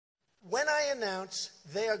when I announce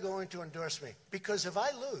they are going to endorse me. Because if I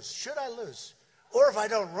lose, should I lose, or if I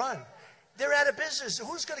don't run, they're out of business.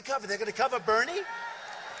 Who's going to cover? They're going to cover Bernie?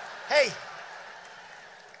 Hey,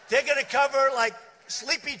 they're going to cover, like,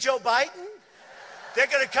 Sleepy Joe Biden? They're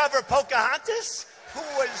going to cover Pocahontas? Who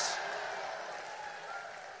was...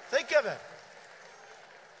 Think of it.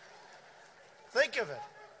 Think of it.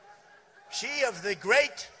 She of the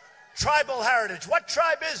great tribal heritage. What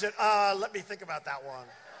tribe is it? Let me think about that one.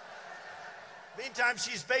 Meantime,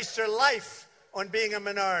 she's based her life on being a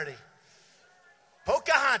minority.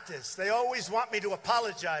 Pocahontas. They always want me to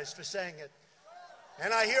apologize for saying it.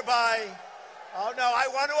 And I hereby, oh no, I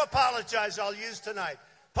want to apologize. I'll use tonight.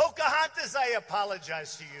 Pocahontas, I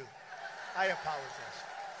apologize to you. I apologize.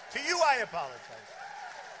 To you, I apologize.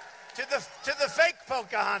 To the fake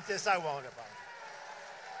Pocahontas, I won't apologize.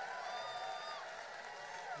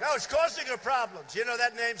 No, it's causing her problems. You know,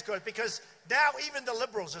 that name's caused, because now even the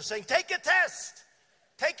liberals are saying, take a test.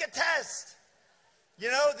 Take a test. You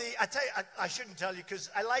know, I shouldn't tell you because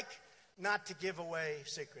I like not to give away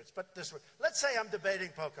secrets. But this one, let's say I'm debating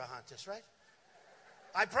Pocahontas, right?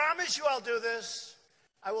 I promise you I'll do this.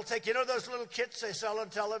 I will take, you know those little kits they sell on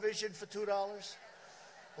television for $2?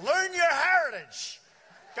 Learn your heritage.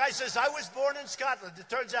 Guy says, I was born in Scotland. It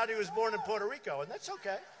turns out he was born in Puerto Rico, and that's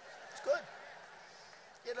okay. It's good.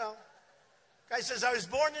 You know. Guy says, I was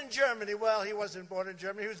born in Germany. Well, he wasn't born in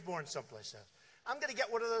Germany. He was born someplace else. I'm going to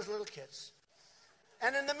get one of those little kits.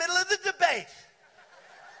 And in the middle of the debate,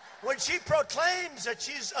 when she proclaims that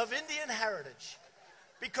she's of Indian heritage,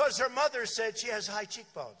 because her mother said she has high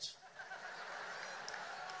cheekbones.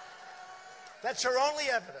 That's her only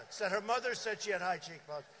evidence, that her mother said she had high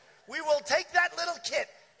cheekbones. We will take that little kit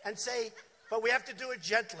and say, but we have to do it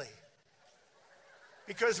gently.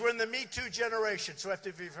 Because we're in the Me Too generation, so we have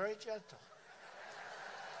to be very gentle.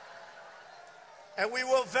 And we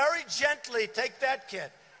will very gently take that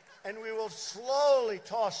kit, and we will slowly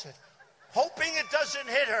toss it, hoping it doesn't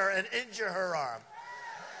hit her and injure her arm,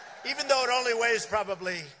 even though it only weighs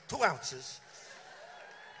probably 2 ounces.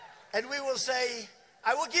 And we will say,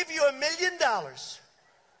 I will give you $1 million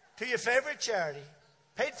to your favorite charity,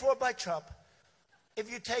 paid for by Trump,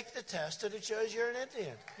 if you take the test and it shows you're an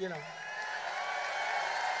Indian, you know.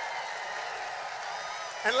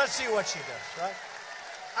 And let's see what she does, right?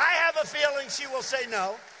 I have a feeling she will say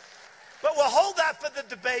no, but we'll hold that for the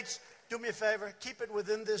debates. Do me a favor, keep it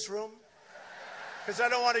within this room, because I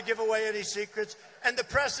don't want to give away any secrets. And the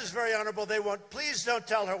press is very honorable. They won't. Please don't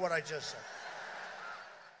tell her what I just said.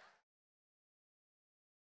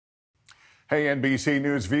 Hey, NBC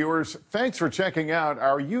News viewers, thanks for checking out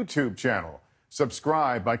our YouTube channel.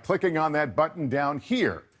 Subscribe by clicking on that button down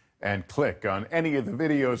here and click on any of the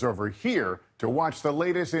videos over here to watch the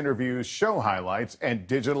latest interviews, show highlights, and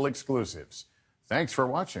digital exclusives. Thanks for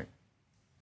watching.